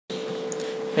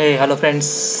Hey, hello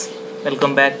friends,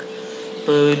 welcome back.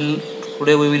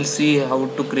 Today we will see how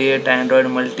to create Android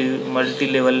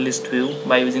multi-level list view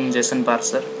by using JSON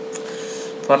parser.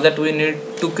 For that we need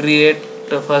to create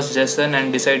first JSON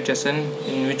and decide JSON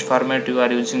in which format you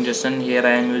are using JSON. Here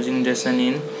I am using JSON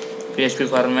in PHP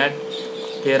format.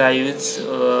 Here I use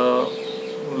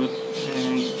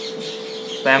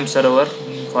WAM server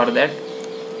for that.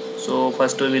 So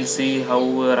first we will see how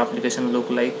our application look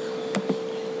like.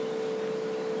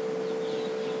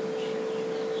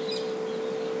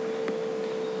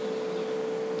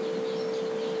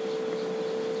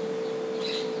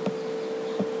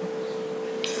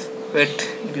 Wait,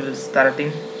 it is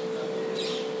starting.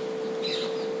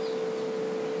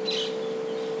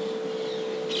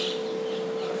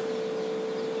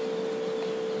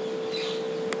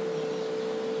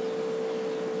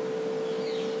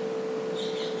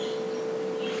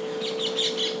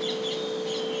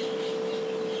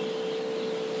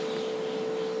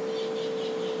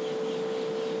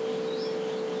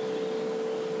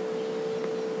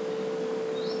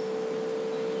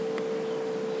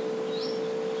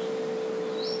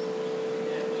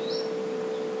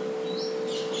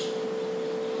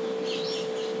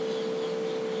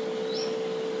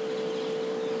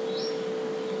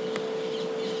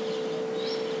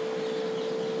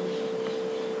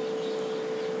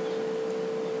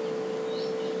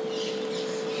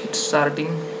 It's starting.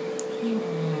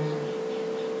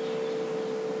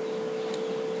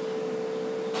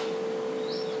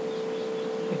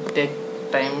 It take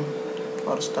time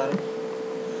for start.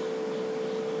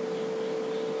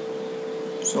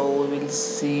 So we will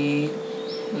see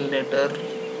later.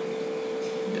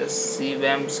 Just see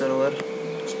WAM server.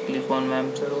 Just click on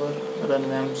WAM server. Run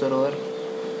WAM server.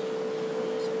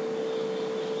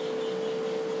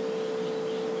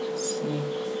 See,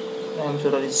 WAM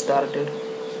server is started.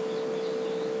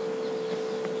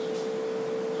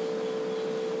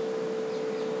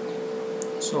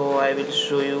 So I will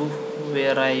show you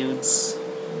where I use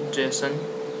JSON.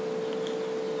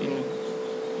 In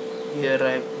here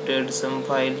I did some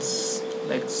files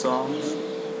like songs.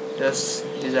 Just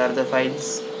these are the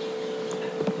files,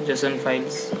 JSON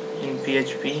files in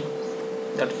PHP.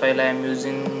 That file I am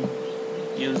using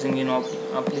in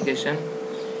application.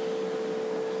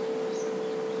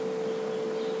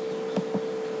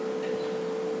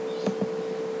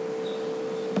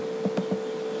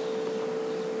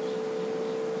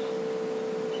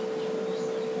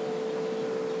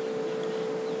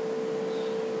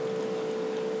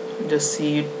 Just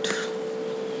see it,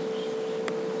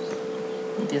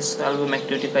 this album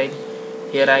activity file.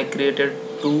 Here I created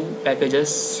two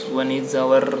packages. One is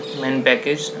our main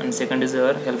package and second is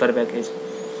our helper package.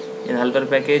 In helper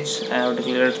package I have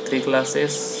declared three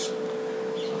classes: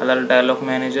 alert dialog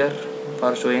manager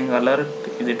for showing alert,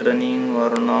 is it running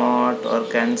or not, or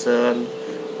cancel,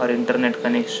 or internet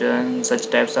connection, such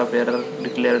types of error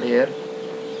declared here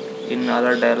in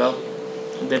alert dialog.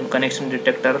 Then connection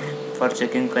detector for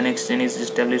checking connection is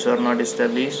established or not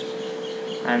established,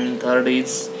 and third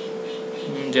is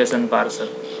JSON parser,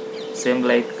 same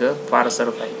like a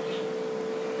parser file.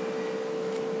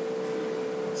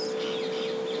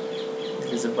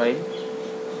 This is a file,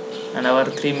 and our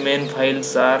three main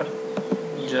files are,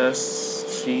 just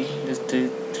see these three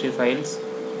files.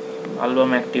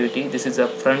 Album activity, this is a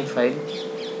front file.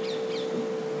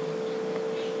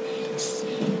 Just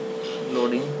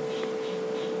loading,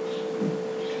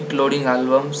 loading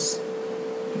albums.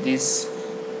 This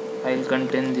file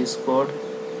contain this code,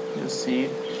 you see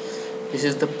it. This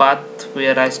is the path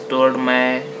where I stored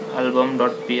my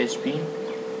album.php.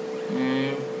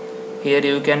 Here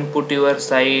you can put your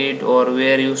site or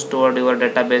where you stored your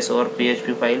database or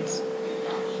PHP files.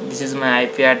 This is my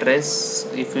IP address.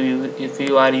 If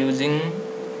you are using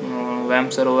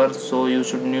WAM server, so you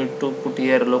should need to put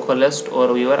here localhost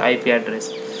or your IP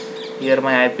address. Here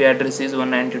my IP address is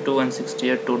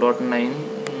 192.168.2.9.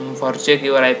 For check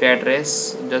your IP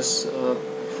address, just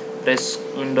press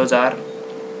Windows R.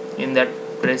 In that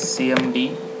press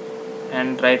cmd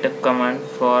and write a command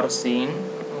for see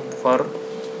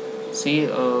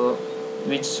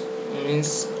which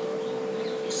means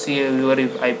see your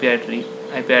IP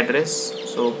address.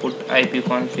 So put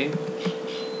ipconfig.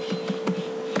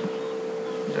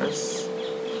 Just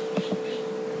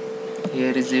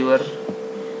here is your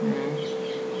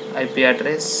IP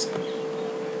address.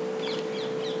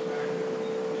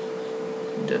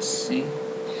 Just see,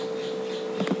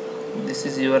 this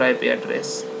is your IP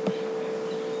address.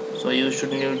 So you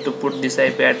should need to put this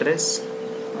IP address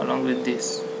along with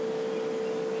this.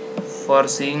 For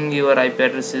seeing your IP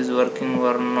address is working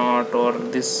or not, or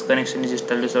this connection is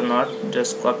established or not,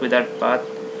 just copy that path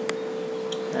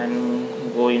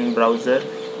and go in browser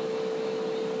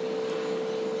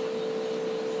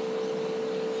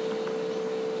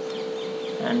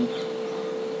and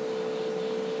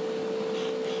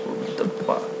put the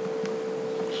path.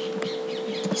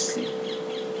 See,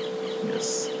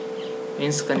 yes,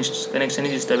 means connection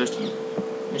is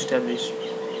established.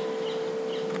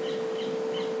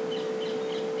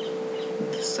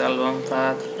 This album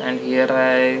path, and here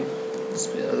I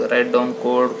write down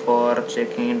code for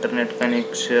checking internet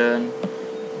connection.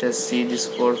 Just see this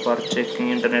code for checking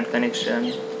internet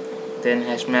connection, then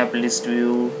hash map list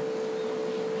view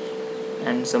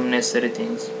and some necessary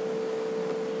things.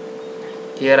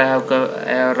 Here I have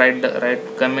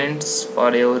write comments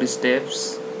for every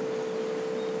steps,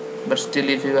 but still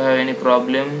if you have any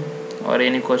problem or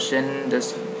any question,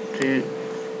 just feel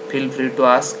free to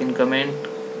ask in comment.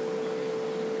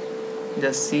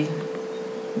 Just see,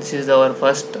 this is our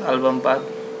first album path.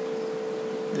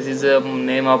 This is the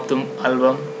name of the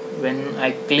album. When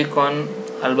I click on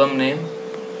album name,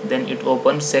 then it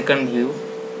opens second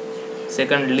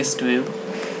list view.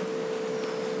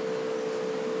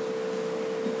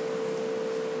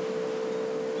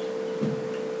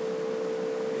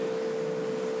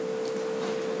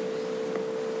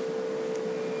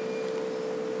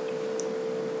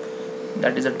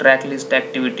 That is a track list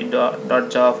activity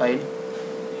 .java file.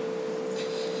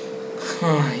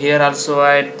 Here also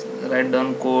I write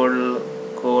down code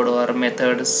or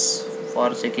methods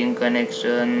for checking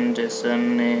connection,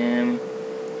 JSON name,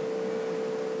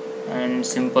 and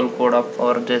simple code of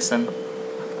for JSON,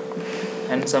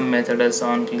 and some methods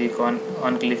on click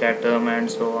atom and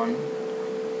so on.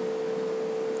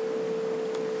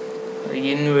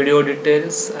 In video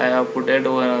details I have put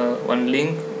one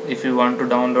link if you want to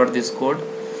download this code.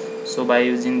 So by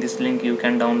using this link you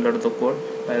can download the code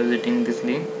by visiting this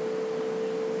link.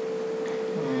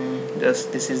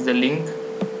 Just this is the link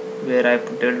where I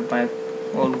put my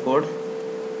whole code.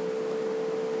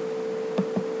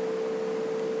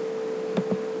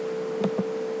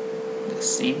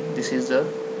 Just see, this is the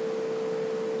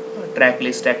track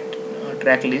list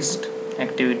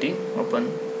activity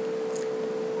open.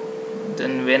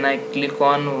 Then when I click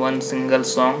on one single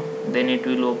song, then it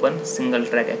will open single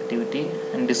track activity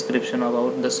and description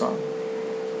about the song.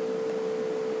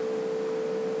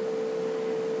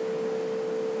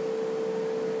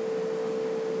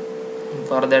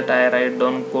 For that I write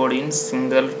down code in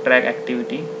single track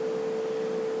activity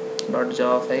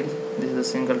 .java file. This is a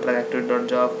single track activity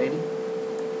 .java file.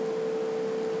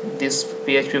 This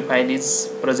PHP file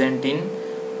is present in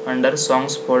under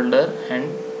songs folder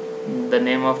and the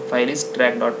name of file is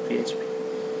track.php.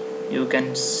 You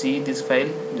can see this file,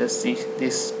 just see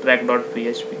this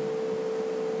track.php.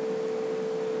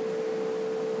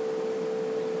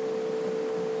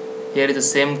 Here is the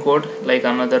same code like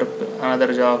another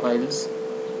Java files.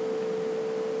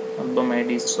 Album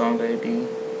ID, song ID.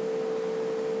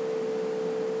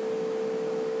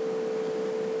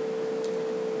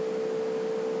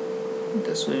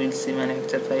 Thus we will see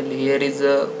manufacture file. Here is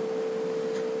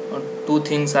two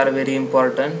things are very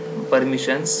important: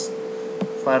 permissions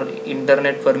for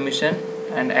internet permission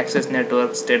and access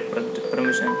network state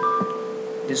permission.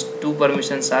 These two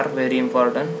permissions are very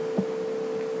important,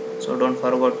 so don't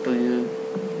forget to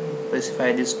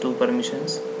specify these two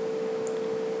permissions.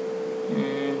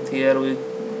 Here we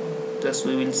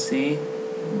will see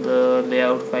the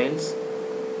layout files.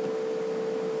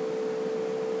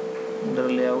 Under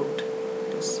layout,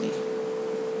 let's see,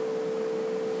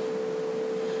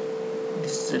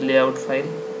 this is the layout file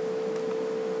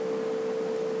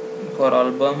for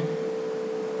album.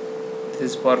 This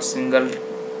is for single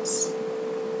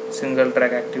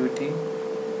track activity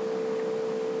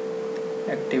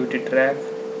track.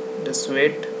 Just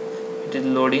wait, it is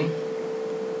loading.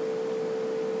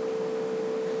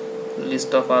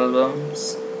 List of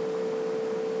albums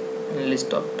and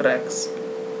list of tracks.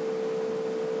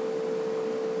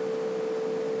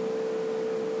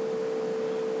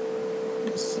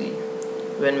 Let's see,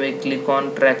 when we click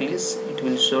on track list, it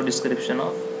will show description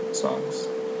of songs.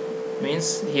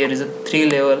 Means here is a three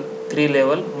level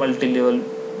multi-level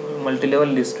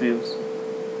list views.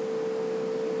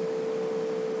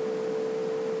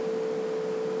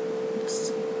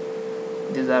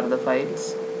 These are the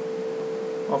files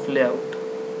of layout.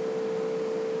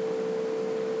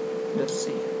 Let's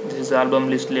see, this is album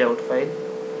list layout file,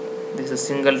 this is a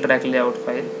single track layout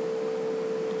file,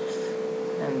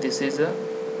 and this is a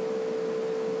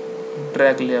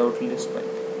track layout list file.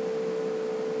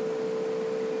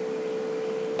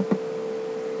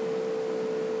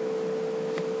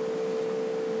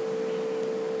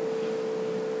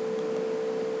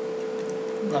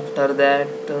 After that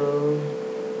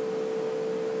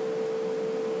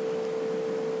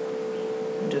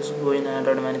just go in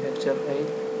Android manufacturer file.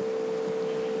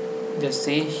 Just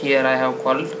see here I have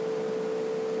called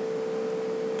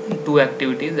two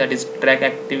activities, that is track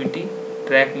activity,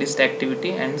 track list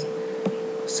activity, and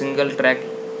single track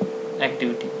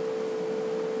activity.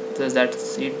 So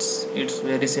that's it's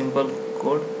very simple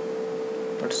code,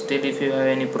 but still if you have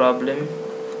any problem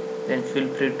then feel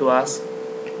free to ask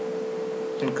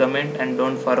in comment, and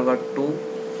don't forget to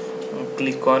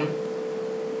click on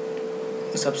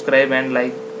subscribe and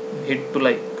hit to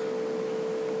like.